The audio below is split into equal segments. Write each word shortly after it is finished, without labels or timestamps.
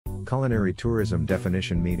Culinary tourism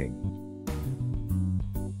definition meaning.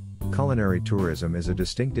 Culinary tourism is a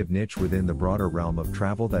distinctive niche within the broader realm of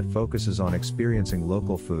travel that focuses on experiencing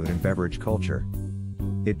local food and beverage culture.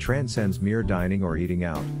 It transcends mere dining or eating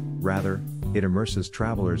out, rather, it immerses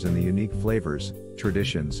travelers in the unique flavors,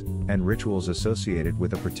 traditions, and rituals associated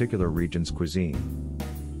with a particular region's cuisine.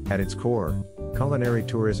 At its core, culinary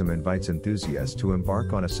tourism invites enthusiasts to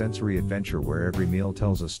embark on a sensory adventure where every meal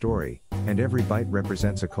tells a story, and every bite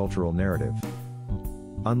represents a cultural narrative.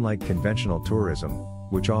 Unlike conventional tourism,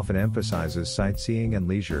 which often emphasizes sightseeing and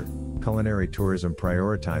leisure, culinary tourism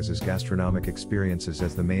prioritizes gastronomic experiences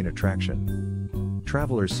as the main attraction.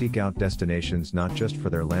 Travelers seek out destinations not just for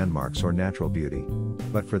their landmarks or natural beauty,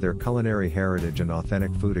 but for their culinary heritage and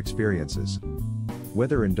authentic food experiences.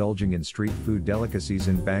 Whether indulging in street food delicacies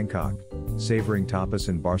in Bangkok, savoring tapas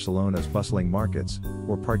in Barcelona's bustling markets,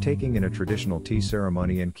 or partaking in a traditional tea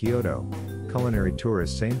ceremony in Kyoto, culinary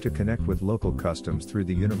tourists aim to connect with local customs through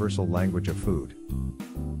the universal language of food.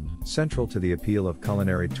 Central to the appeal of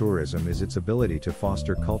culinary tourism is its ability to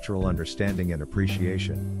foster cultural understanding and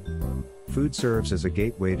appreciation. Food serves as a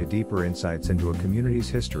gateway to deeper insights into a community's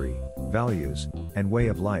history, values, and way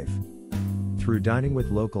of life. Through dining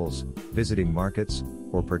with locals, visiting markets,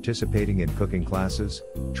 or participating in cooking classes,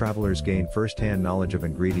 travelers gain first-hand knowledge of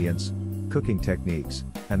ingredients, cooking techniques,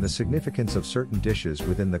 and the significance of certain dishes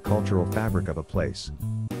within the cultural fabric of a place.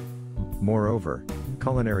 Moreover,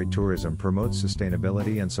 culinary tourism promotes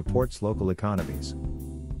sustainability and supports local economies.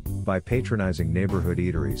 By patronizing neighborhood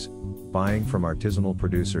eateries, buying from artisanal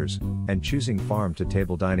producers, and choosing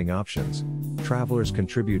farm-to-table dining options, travelers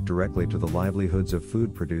contribute directly to the livelihoods of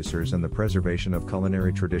food producers and the preservation of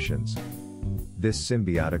culinary traditions. This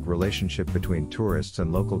symbiotic relationship between tourists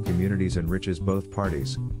and local communities enriches both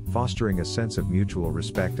parties, fostering a sense of mutual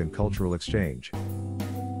respect and cultural exchange.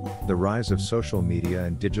 The rise of social media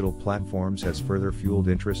and digital platforms has further fueled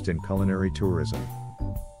interest in culinary tourism.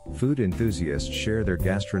 Food enthusiasts share their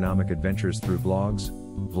gastronomic adventures through blogs,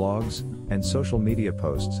 vlogs, and social media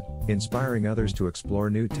posts, inspiring others to explore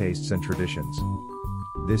new tastes and traditions.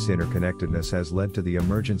 This interconnectedness has led to the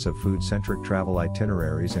emergence of food-centric travel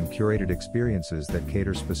itineraries and curated experiences that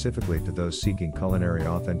cater specifically to those seeking culinary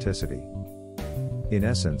authenticity. In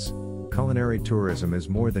essence, culinary tourism is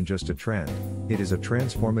more than just a trend, it is a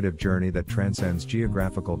transformative journey that transcends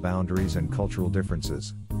geographical boundaries and cultural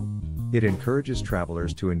differences. It encourages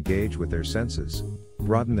travelers to engage with their senses,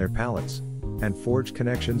 broaden their palates, and forge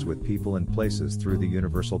connections with people and places through the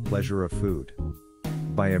universal pleasure of food.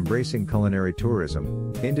 By embracing culinary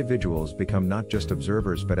tourism, individuals become not just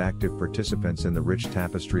observers but active participants in the rich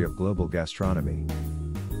tapestry of global gastronomy.